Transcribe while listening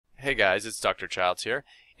Hey guys, it's Dr. Childs here,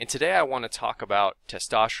 and today I want to talk about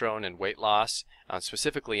testosterone and weight loss,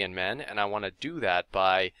 specifically in men, and I want to do that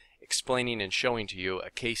by explaining and showing to you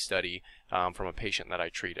a case study from a patient that I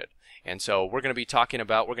treated. And so we're going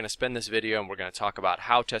to spend this video and we're going to talk about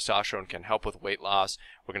how testosterone can help with weight loss.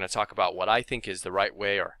 We're going to talk about what I think is the right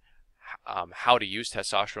way or how to use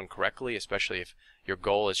testosterone correctly, especially if your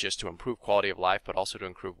goal is just to improve quality of life, but also to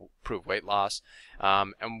improve weight loss.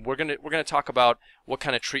 And we're gonna talk about what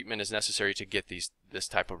kind of treatment is necessary to get this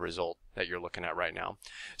type of result that you're looking at right now.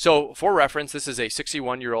 So, for reference, this is a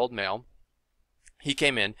 61-year-old male. He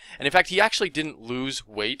came in, and in fact, he actually didn't lose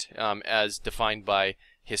weight as defined by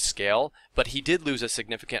his scale, but he did lose a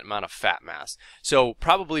significant amount of fat mass. So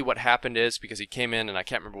probably what happened is, because he came in, and I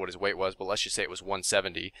can't remember what his weight was, but let's just say it was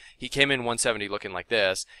 170. He came in 170 looking like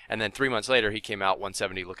this, and then 3 months later he came out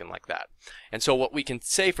 170 looking like that. And so what we can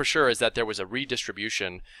say for sure is that there was a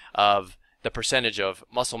redistribution of the percentage of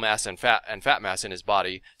muscle mass and fat mass in his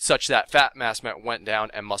body, such that fat mass went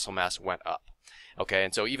down and muscle mass went up. Okay,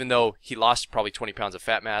 and so even though he lost probably 20 pounds of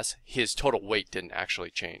fat mass, his total weight didn't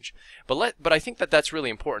actually change. But I think that that's a really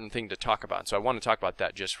important thing to talk about. So I want to talk about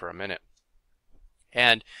that just for a minute.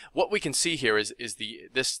 And what we can see here is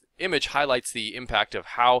this image highlights the impact of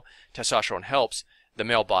how testosterone helps the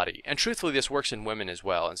male body. And truthfully, this works in women as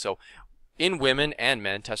well. And so in women and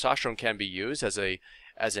men, testosterone can be used as I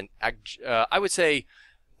would say,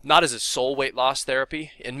 not as a sole weight loss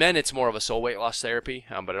therapy. In men, it's more of a sole weight loss therapy,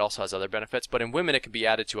 but it also has other benefits. But in women, it can be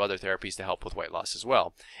added to other therapies to help with weight loss as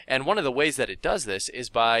well. And one of the ways that it does this is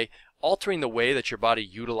by altering the way that your body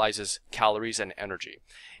utilizes calories and energy.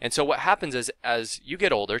 And so what happens is, as you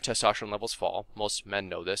get older, testosterone levels fall. Most men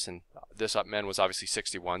know this, and this man was obviously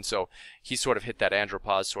 61, so he sort of hit that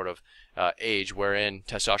andropause sort of age wherein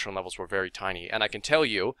testosterone levels were very tiny. And I can tell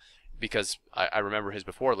you, because I remember his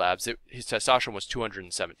before labs, his testosterone was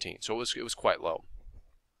 217, so it was quite low.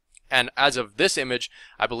 And as of this image,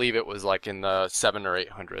 I believe it was like in the 700s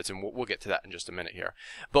or 800s, and we'll get to that in just a minute here.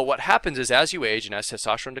 But what happens is, as you age and as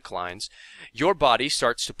testosterone declines, your body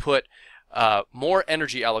starts to put more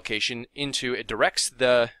energy allocation into, it directs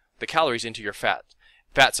the calories into your fat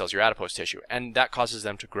cells, your adipose tissue, and that causes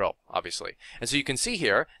them to grow, obviously. And so you can see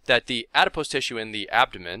here that the adipose tissue in the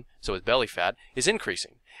abdomen, so his belly fat, is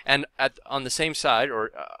increasing. And on the same side, or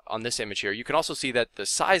on this image here, you can also see that the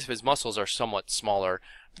size of his muscles are somewhat smaller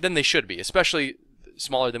than they should be, especially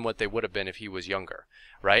smaller than what they would have been if he was younger,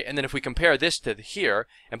 right? And then if we compare this to here,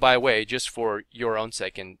 and by the way, just for your own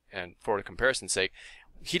sake and for the comparison's sake,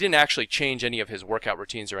 he didn't actually change any of his workout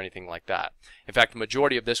routines or anything like that. In fact, the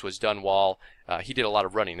majority of this was done while he did a lot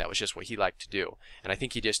of running. That was just what he liked to do. And I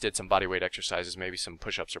think he just did some bodyweight exercises, maybe some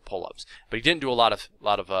push-ups or pull-ups. But he didn't do a lot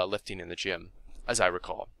of lifting in the gym, as I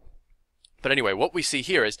recall. But anyway, what we see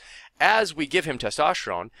here is, as we give him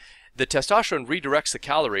testosterone, the testosterone redirects the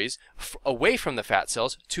calories away from the fat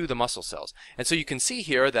cells to the muscle cells. And so you can see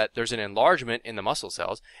here that there's an enlargement in the muscle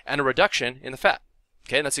cells and a reduction in the fat.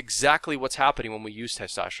 Okay, and that's exactly what's happening when we use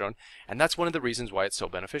testosterone, and that's one of the reasons why it's so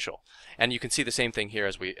beneficial. And you can see the same thing here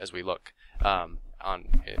as we look on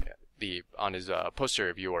his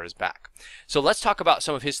posterior view, or his back. So let's talk about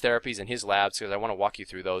some of his therapies and his labs, because I want to walk you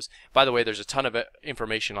through those. By the way, there's a ton of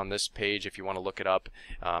information on this page if you want to look it up,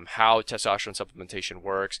 how testosterone supplementation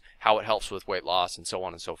works, how it helps with weight loss, and so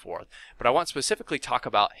on and so forth. But I want to specifically talk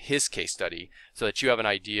about his case study so that you have an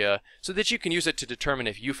idea, so that you can use it to determine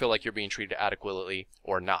if you feel like you're being treated adequately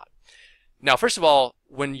or not. Now, first of all,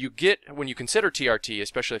 when you consider TRT,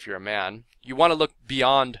 especially if you're a man, you want to look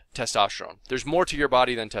beyond testosterone. There's more to your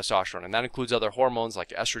body than testosterone, and that includes other hormones like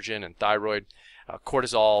estrogen and thyroid,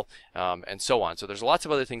 cortisol, and so on. So there's lots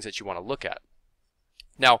of other things that you want to look at.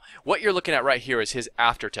 Now, what you're looking at right here is his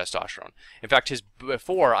after testosterone. In fact, his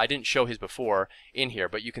before, I didn't show his before in here,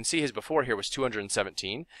 but you can see his before here was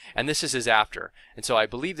 217, and this is his after. And so I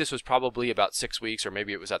believe this was probably about 6 weeks, or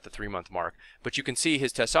maybe it was at the 3-month mark. But you can see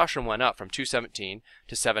his testosterone went up from 217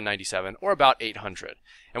 to 797, or about 800.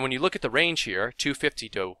 And when you look at the range here, 250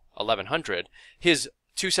 to 1100, his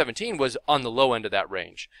 217 was on the low end of that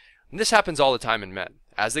range. And this happens all the time in men.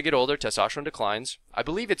 As they get older, testosterone declines. I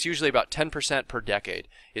believe it's usually about 10% per decade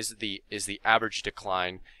is the average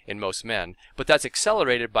decline in most men. But that's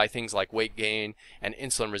accelerated by things like weight gain and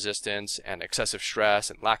insulin resistance and excessive stress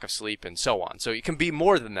and lack of sleep and so on. So it can be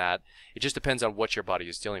more than that. It just depends on what your body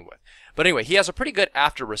is dealing with. But anyway, he has a pretty good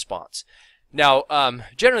after response. Now,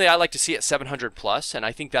 generally I like to see it 700 plus, and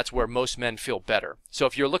I think that's where most men feel better. So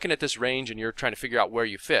if you're looking at this range and you're trying to figure out where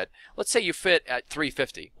you fit, let's say you fit at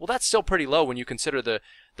 350. Well, that's still pretty low when you consider the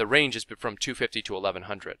range is from 250 to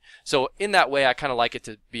 1100. So in that way, I kind of like it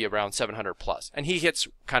to be around 700 plus, and he hits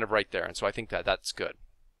kind of right there, and so I think that that's good.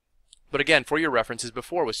 But again, for your reference, his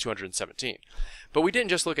before was 217. But we didn't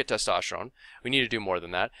just look at testosterone. We need to do more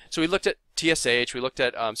than that. So we looked at TSH, we looked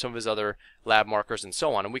at some of his other lab markers and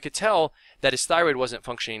so on, and we could tell that his thyroid wasn't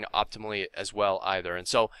functioning optimally as well either. And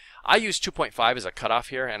so I use 2.5 as a cutoff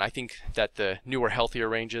here, and I think that the newer, healthier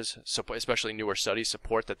ranges, especially newer studies,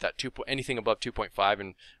 support that anything above 2.5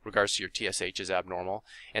 in regards to your TSH is abnormal.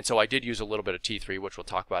 And so I did use a little bit of T3, which we'll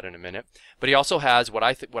talk about in a minute. But he also has what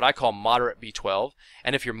I call moderate B12,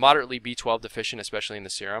 and if you're moderately B12 deficient, especially in the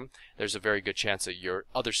serum, there's a very good chance that your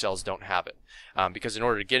other cells don't have it, because in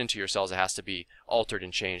order to get into your cells, it has to be altered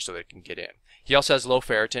and changed so that it can get in. He also has low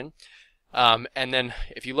ferritin, and then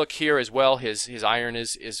if you look here as well, his iron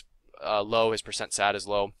is low, his percent SAT is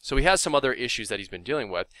low. So he has some other issues that he's been dealing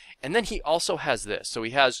with. And then he also has this. So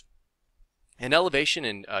he has an elevation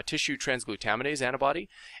in tissue transglutaminase antibody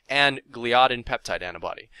and gliadin peptide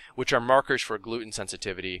antibody, which are markers for gluten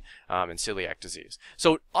sensitivity and celiac disease.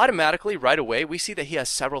 So automatically, right away, we see that he has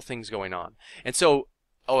several things going on. And so,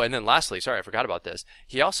 oh, and then lastly, sorry, I forgot about this.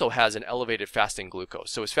 He also has an elevated fasting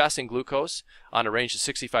glucose. So his fasting glucose on a range of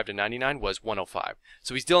 65 to 99 was 105.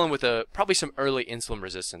 So he's dealing with probably some early insulin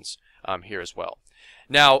resistance here as well.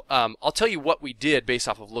 Now, I'll tell you what we did based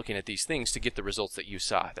off of looking at these things to get the results that you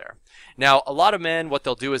saw there. Now, a lot of men, what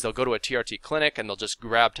they'll do is they'll go to a TRT clinic and they'll just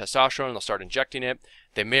grab testosterone and they'll start injecting it.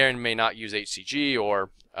 They may or may not use HCG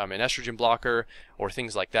or an estrogen blocker or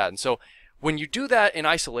things like that. And so when you do that in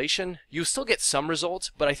isolation, you still get some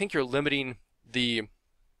results, but I think you're limiting the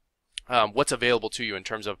what's available to you in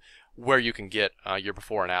terms of where you can get your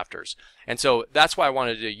before and afters. And so that's why I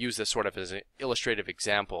wanted to use this sort of as an illustrative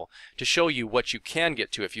example to show you what you can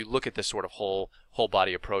get to if you look at this sort of whole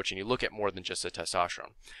body approach and you look at more than just the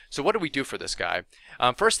testosterone. So what do we do for this guy?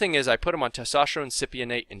 First thing is I put him on testosterone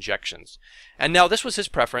cypionate injections. And now this was his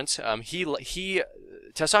preference.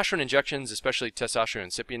 Testosterone injections, especially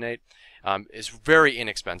testosterone cypionate, is very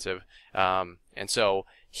inexpensive. And so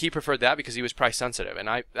he preferred that because he was price sensitive,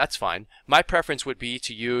 and that's fine. My preference would be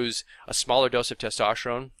to use a smaller dose of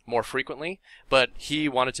testosterone more frequently, but he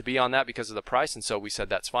wanted to be on that because of the price, and so we said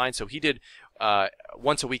that's fine. So he did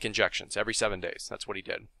once a week injections every 7 days. That's what he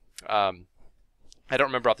did. I don't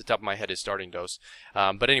remember off the top of my head his starting dose,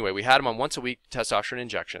 but anyway, we had him on once a week testosterone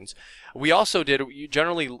injections. We also did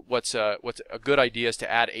generally what's a good idea is to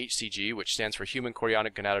add HCG, which stands for human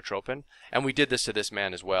chorionic gonadotropin, and we did this to this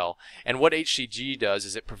man as well. And what HCG does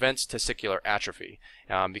is it prevents testicular atrophy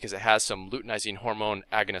because it has some luteinizing hormone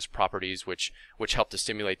agonist properties, which help to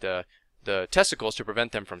stimulate the testicles to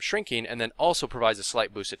prevent them from shrinking, and then also provides a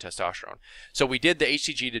slight boost of testosterone. So we did the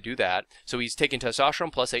HCG to do that. So he's taking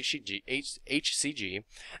testosterone plus HCG.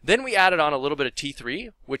 Then we added on a little bit of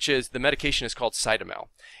T3, which is the medication is called Cytomel.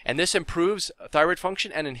 And this improves thyroid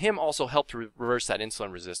function and in him also helped to reverse that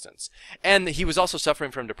insulin resistance. And he was also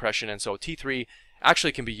suffering from depression, and so T3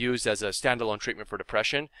 actually can be used as a standalone treatment for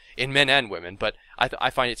depression in men and women, but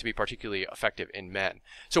I find it to be particularly effective in men.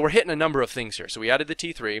 So we're hitting a number of things here. So we added the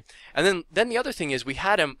T3, and then the other thing is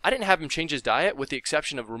I didn't have him change his diet with the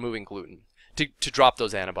exception of removing gluten to drop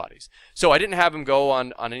those antibodies. So I didn't have him go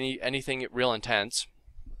on anything real intense.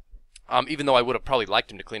 Even though I would have probably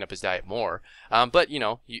liked him to clean up his diet more, but you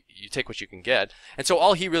know, you take what you can get. And so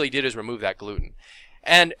all he really did is remove that gluten.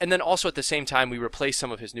 And then also at the same time we replaced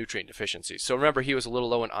some of his nutrient deficiencies. So remember, he was a little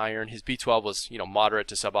low in iron. His B12 was, you know, moderate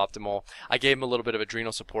to suboptimal. I gave him a little bit of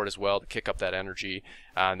adrenal support as well to kick up that energy.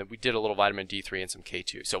 And then we did a little vitamin D3 and some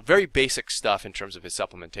K2. So very basic stuff in terms of his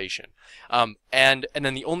supplementation. And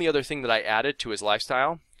then the only other thing that I added to his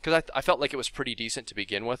lifestyle, because I felt like it was pretty decent to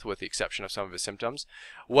begin with the exception of some of his symptoms,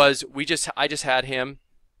 was I just had him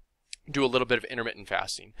do a little bit of intermittent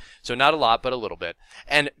fasting. So not a lot, but a little bit.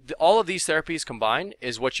 And all of these therapies combined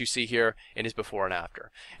is what you see here in his before and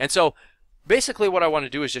after. And so basically what I want to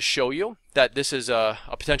do is just show you that this is a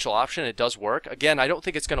potential option. It does work. Again, I don't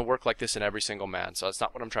think it's going to work like this in every single man, so that's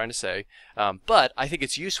not what I'm trying to say. But I think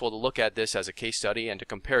it's useful to look at this as a case study and to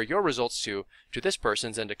compare your results to this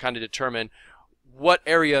person's and to kind of determine what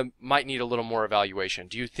area might need a little more evaluation.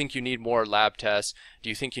 Do you think you need more lab tests? Do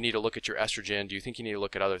you think you need to look at your estrogen? Do you think you need to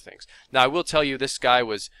look at other things? Now, I will tell you this guy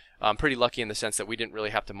was pretty lucky in the sense that we didn't really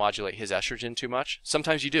have to modulate his estrogen too much.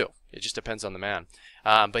 Sometimes you do. It just depends on the man.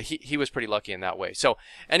 But he was pretty lucky in that way. So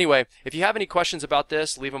anyway, if you have any questions about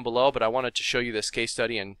this, leave them below. But I wanted to show you this case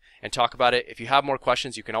study and talk about it. If you have more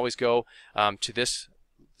questions, you can always go to this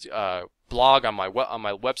blog on my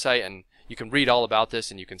website, and you can read all about this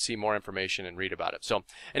and you can see more information and read about it. So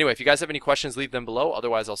anyway, if you guys have any questions, leave them below.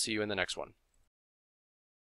 Otherwise, I'll see you in the next one.